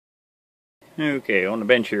Okay, on the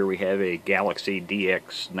bench here we have a Galaxy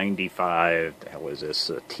DX95, the hell is this,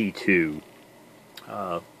 T2.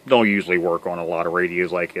 Don't usually work on a lot of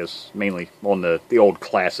radios like this, mainly on the old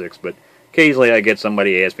classics, but occasionally I get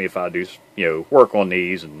somebody ask me if I do, work on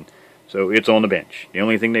these, and so it's on the bench. The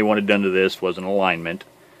only thing they wanted done to this was an alignment.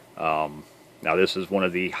 Now this is one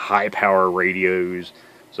of the high power radios,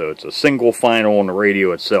 so it's a single final on the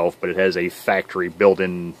radio itself, but it has a factory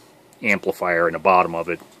built-in amplifier in the bottom of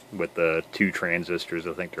it with the two transistors.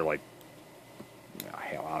 I think they're like,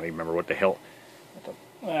 hell, I don't even remember what the hell.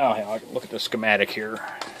 Well, hell, I can look at the schematic here.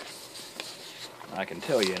 I can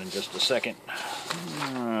tell you in just a second.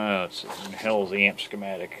 Let's see, what the hell is the amp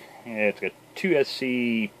schematic? Yeah, it's got two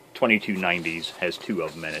SC2290s, has two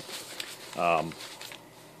of them in it. Now,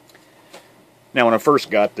 when I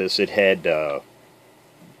first got this, it had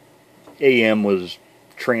AM was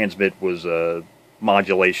transmit was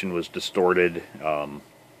modulation was distorted.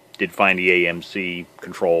 Did find the AMC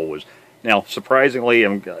control was now surprisingly,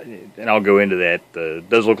 and I'll go into that. It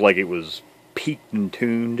does look like it was peaked and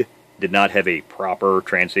tuned. Did not have a proper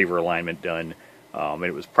transceiver alignment done, and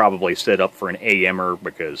it was probably set up for an AMer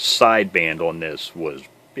because sideband on this was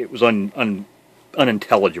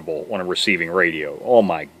unintelligible on a receiving radio. Oh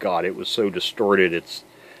my God, it was so distorted. It's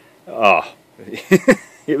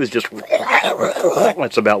it was just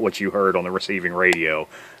that's about what you heard on the receiving radio.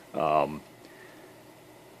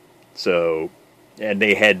 So, and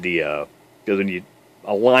they had the because when you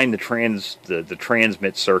align the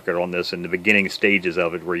transmit circuit on this in the beginning stages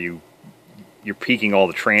of it, where you're peaking all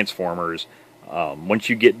the transformers. Once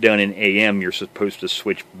you get done in AM, you're supposed to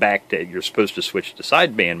switch to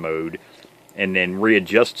sideband mode, and then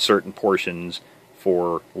readjust certain portions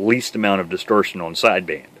for least amount of distortion on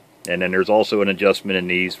sideband. And then there's also an adjustment in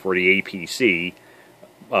these for the APC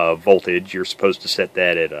voltage. You're supposed to set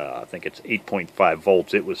that at I think it's 8.5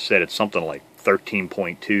 volts. It was set at something like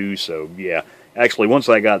 13.2. So yeah, actually once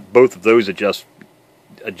I got both of those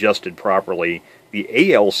adjusted properly,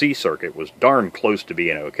 the ALC circuit was darn close to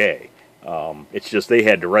being okay. It's just they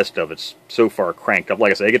had the rest of it so far cranked up.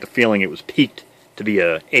 Like I said, I get the feeling it was peaked to be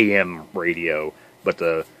a AM radio,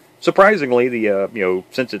 but surprisingly,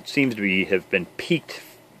 since it seems to have been peaked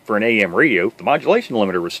for an AM radio, the modulation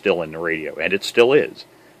limiter was still in the radio, and it still is.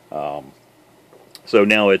 So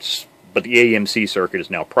now but the AMC circuit is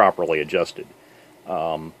now properly adjusted.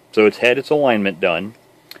 So it's had its alignment done.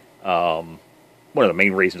 One of the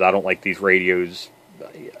main reasons I don't like these radios,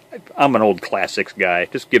 I'm an old classics guy.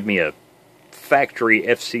 Just give me a factory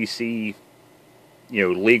FCC,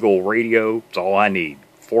 legal radio. It's all I need.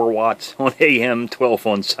 4 watts on AM, 12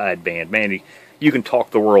 on sideband. Man, you can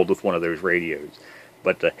talk the world with one of those radios.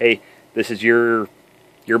 But hey, this is your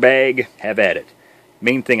bag. Have at it.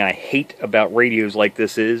 Main thing I hate about radios like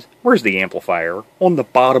this is, where's the amplifier? On the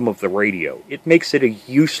bottom of the radio. It makes it a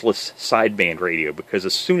useless sideband radio, because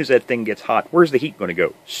as soon as that thing gets hot, where's the heat going to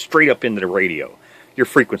go? Straight up into the radio. Your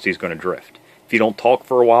frequency is going to drift. If you don't talk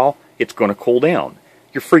for a while, it's going to cool down.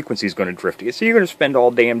 Your frequency is going to drift. So you're going to spend all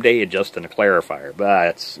damn day adjusting a clarifier, but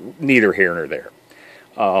it's neither here nor there.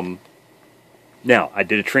 Now, I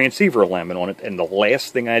did a transceiver alignment on it, and the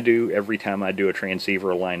last thing I do every time I do a transceiver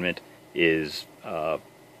alignment is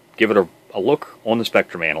give it a look on the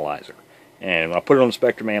spectrum analyzer. And when I put it on the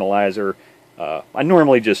spectrum analyzer, I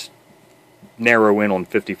normally just narrow in on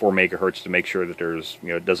 54 megahertz to make sure that there's,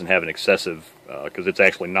 it doesn't have an excessive, because it's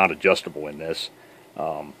actually not adjustable in this.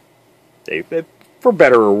 For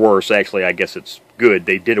better or worse, actually, I guess it's good.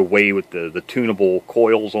 They did away with the tunable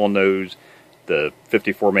coils on those, the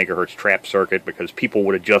 54 megahertz trap circuit, because people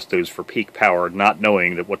would adjust those for peak power, not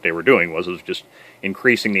knowing that what they were doing was just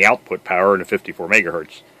increasing the output power in a 54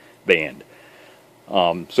 megahertz band.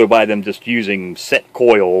 So by them just using set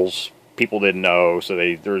coils, people didn't know, so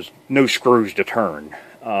there's no screws to turn.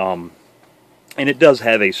 And it does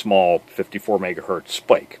have a small 54 megahertz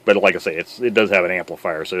spike, but like I say, it does have an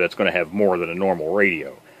amplifier, so that's going to have more than a normal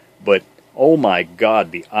radio. But oh my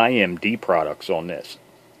God, the IMD products on this.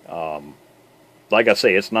 Like I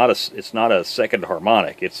say, it's not a second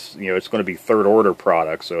harmonic. It's it's going to be third order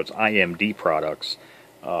products, so it's IMD products,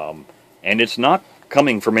 and it's not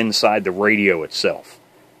coming from inside the radio itself.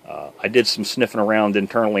 I did some sniffing around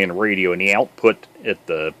internally in the radio, and the output at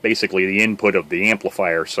basically the input of the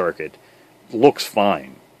amplifier circuit looks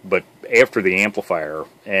fine, but after the amplifier,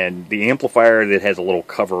 and the amplifier that has a little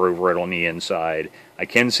cover over it on the inside, I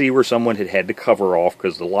can see where someone had the cover off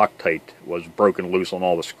because the Loctite was broken loose on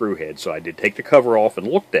all the screw heads. So I did take the cover off and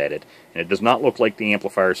looked at it, and it does not look like the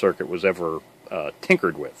amplifier circuit was ever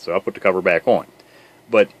tinkered with. So I put the cover back on.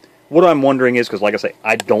 But what I'm wondering is, because like I say,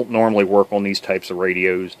 I don't normally work on these types of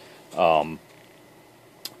radios,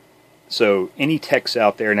 So any techs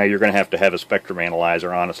out there, now you're going to have a spectrum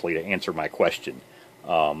analyzer, honestly, to answer my question.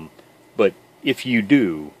 But if you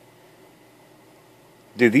do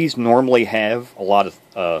these normally have a lot of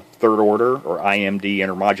third order or IMD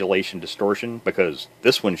intermodulation distortion? Because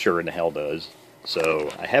this one sure in the hell does.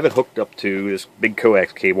 So I have it hooked up to, this big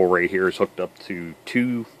coax cable right here is hooked up to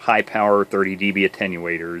 2 high power 30 dB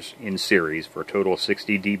attenuators in series for a total of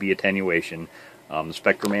 60 dB attenuation. The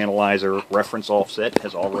spectrum analyzer reference offset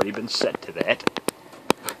has already been set to that.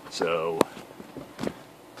 So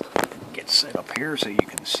get set up here so you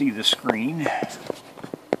can see the screen.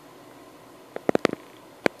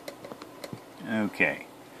 Okay,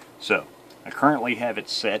 so I currently have it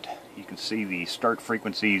set. You can see the start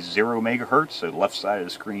frequency is 0 megahertz, so the left side of the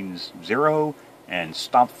screen is 0, and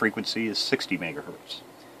stop frequency is 60 megahertz.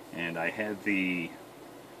 And I have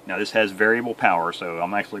now this has variable power, so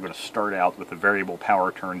I'm actually going to start out with the variable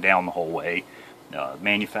power turned down the whole way.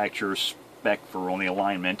 Manufacturer's spec for on the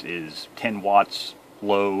alignment is 10 watts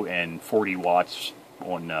low and 40 watts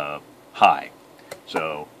on high.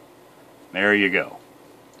 So there you go.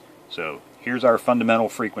 So here's our fundamental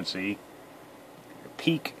frequency.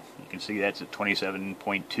 Peak, you can see that's at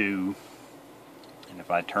 27.2. And if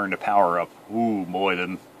I turn the power up, ooh boy,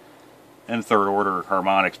 them third order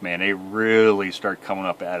harmonics, man, they really start coming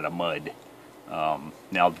up out of the mud.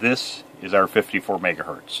 Now this is our 54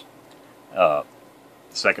 megahertz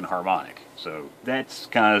second harmonic. So that's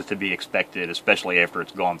kind of to be expected, especially after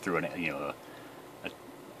it's gone through a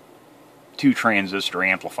 2 transistor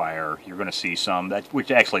amplifier. You're going to see some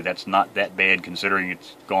which actually that's not that bad considering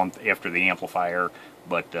it's gone after the amplifier,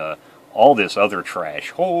 but all this other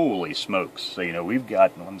trash, holy smokes. So we've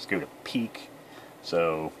got, let's go to peak.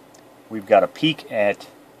 So we've got a peak at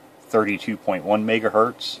 32.1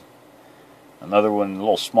 megahertz, another one, a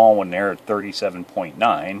little small one there at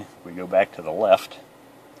 37.9. We go back to the left,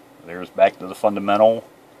 there's back to the fundamental,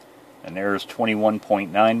 and there's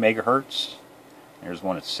 21.9 megahertz. There's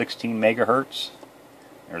one at 16 megahertz.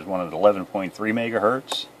 There's one at 11.3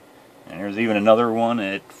 megahertz. And there's even another one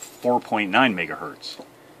at 4.9 megahertz.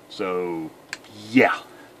 So, yeah.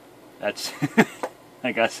 That's,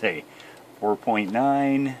 like I say,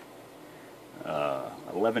 4.9,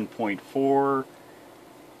 11.4.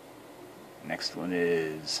 Next one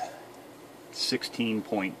is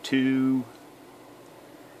 16.2.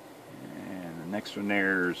 And the next one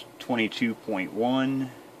there's 22.1.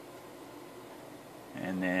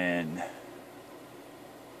 And then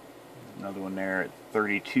another one there at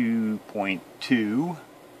 32.2.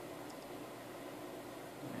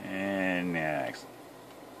 And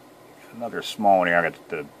another small one here. I got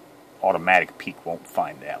the automatic peak, won't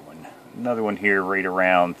find that one. Another one here right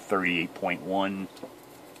around 38.1.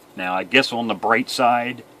 Now I guess on the bright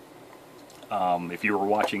side, if you were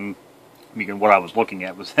watching, what I was looking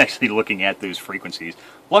at was actually looking at those frequencies.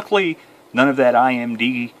 Luckily, none of that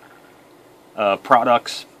IMD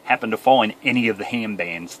products happen to fall in any of the ham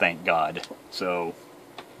bands, thank God. So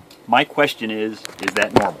my question is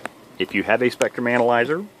that normal? If you have a spectrum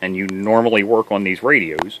analyzer and you normally work on these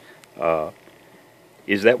radios,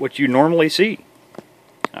 is that what you normally see?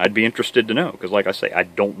 I'd be interested to know, because like I say, I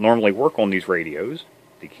don't normally work on these radios.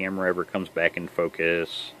 The camera ever comes back in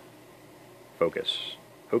focus. Focus.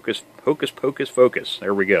 Hocus, hocus, pocus, focus.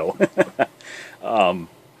 There we go.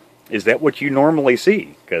 Is that what you normally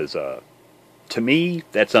see? Because to me,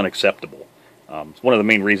 that's unacceptable. It's one of the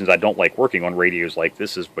main reasons I don't like working on radios like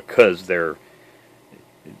this is because they're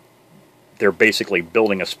basically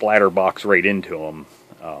building a splatter box right into them.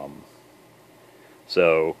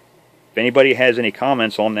 So if anybody has any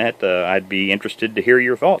comments on that, I'd be interested to hear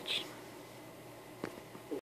your thoughts.